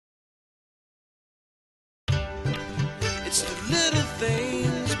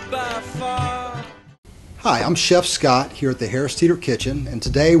things by far. Hi, I'm Chef Scott here at the Teeter Kitchen, and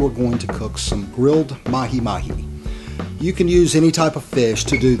today we're going to cook some grilled mahi mahi. You can use any type of fish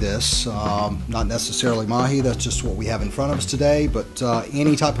to do this, not necessarily mahi, that's just what we have in front of us today, but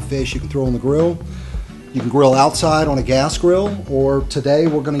any type of fish you can throw on the grill. You can grill outside on a gas grill, or today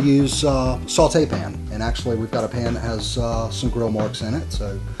we're going to use saute pan, and actually we've got a pan that has some grill marks in it,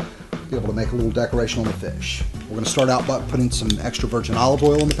 so you'll be able to make a little decoration on the fish. We're going to start out by putting some extra virgin olive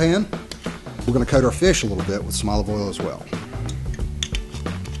oil in the pan. We're going to coat our fish a little bit with some olive oil as well.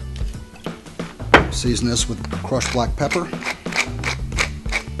 Season this with crushed black pepper.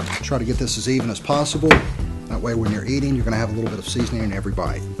 Try to get this as even as possible. That way when you're eating, you're going to have a little bit of seasoning in every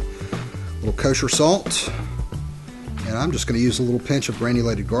bite. A little kosher salt. And I'm just going to use a little pinch of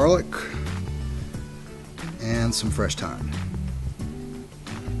granulated garlic and some fresh thyme.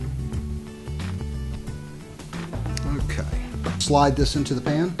 Okay. Slide this into the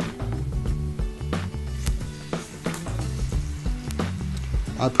pan.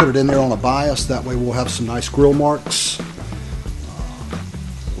 I put it in there on a bias, that way we'll have some nice grill marks.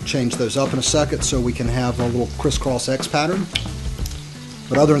 We'll change those up in a second so we can have a little crisscross X pattern.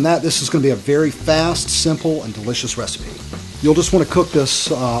 But other than that, this is going to be a very fast, simple, and delicious recipe. You'll just want to cook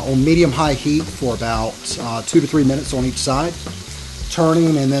this on medium-high heat for about 2 to 3 minutes on each side,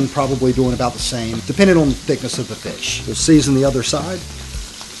 turning and then probably doing about the same, depending on the thickness of the fish. We'll season the other side.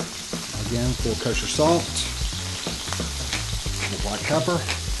 Again, a little kosher salt. Black pepper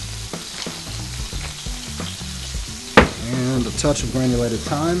and a touch of granulated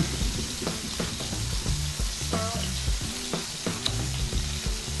thyme,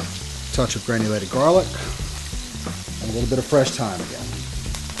 touch of granulated garlic, and a little bit of fresh thyme again.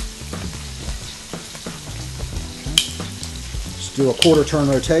 Okay. Let's do a quarter turn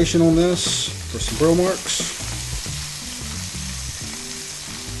rotation on this for some grill marks.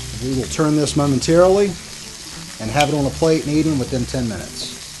 We will turn this momentarily and have it on a plate and eating within 10 minutes.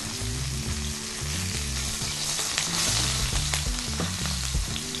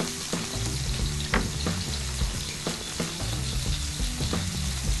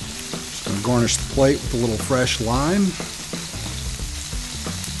 Just going to garnish the plate with a little fresh lime.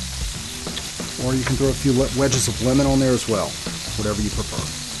 Or you can throw a few wedges of lemon on there as well, whatever you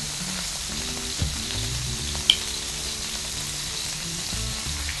prefer.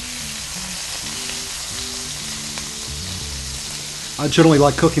 I generally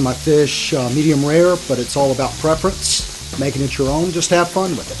like cooking my fish medium rare, but it's all about preference. Making it your own, just have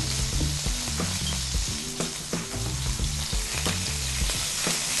fun with it.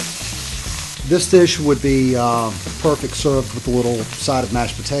 This dish would be perfect served with a little side of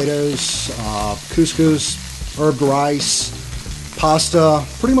mashed potatoes, couscous, herbed rice, pasta,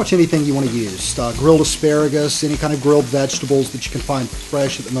 pretty much anything you want to use. Grilled asparagus, any kind of grilled vegetables that you can find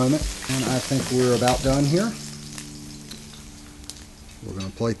fresh at the moment. And I think we're about done here. We're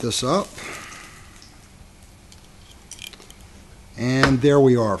going to plate this up. And there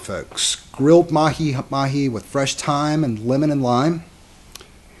we are, folks. Grilled mahi mahi with fresh thyme and lemon and lime.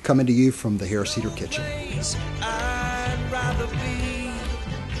 Coming to you from the Teeter Kitchen. I'd rather be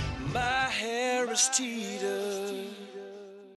my hair is Teeter.